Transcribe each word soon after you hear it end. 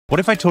What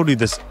if I told you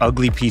this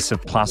ugly piece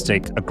of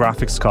plastic, a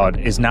graphics card,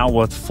 is now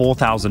worth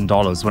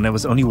 $4,000 when it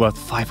was only worth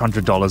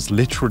 $500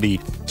 literally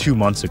 2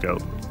 months ago?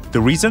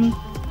 The reason?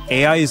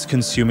 AI is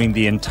consuming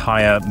the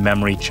entire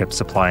memory chip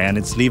supply, and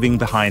it's leaving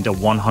behind a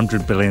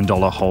 $100 billion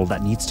hole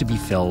that needs to be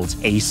filled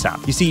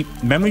ASAP. You see,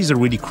 memory is a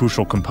really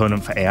crucial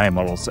component for AI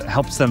models. It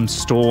helps them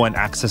store and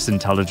access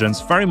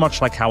intelligence, very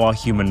much like how our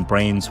human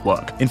brains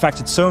work. In fact,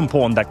 it's so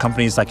important that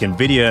companies like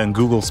Nvidia and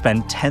Google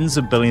spend tens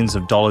of billions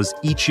of dollars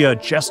each year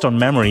just on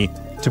memory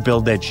to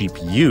build their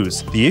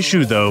GPUs. The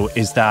issue, though,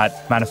 is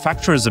that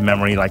manufacturers of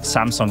memory like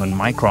Samsung and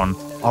Micron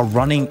are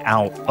running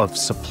out of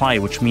supply,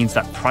 which means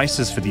that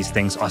prices for these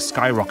things are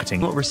skyrocketing.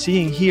 What we're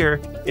seeing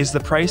here is the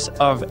price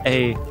of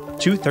a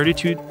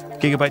 232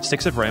 gigabyte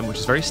sticks of RAM, which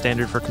is very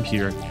standard for a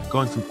computer,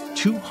 going from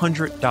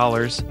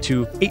 $200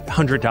 to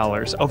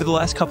 $800 over the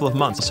last couple of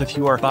months. So if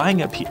you are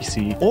buying a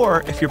PC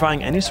or if you're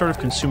buying any sort of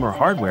consumer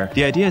hardware,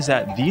 the idea is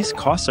that these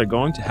costs are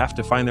going to have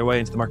to find their way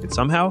into the market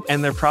somehow,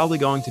 and they're probably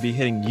going to be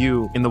hitting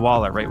you in the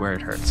wallet right where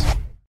it hurts.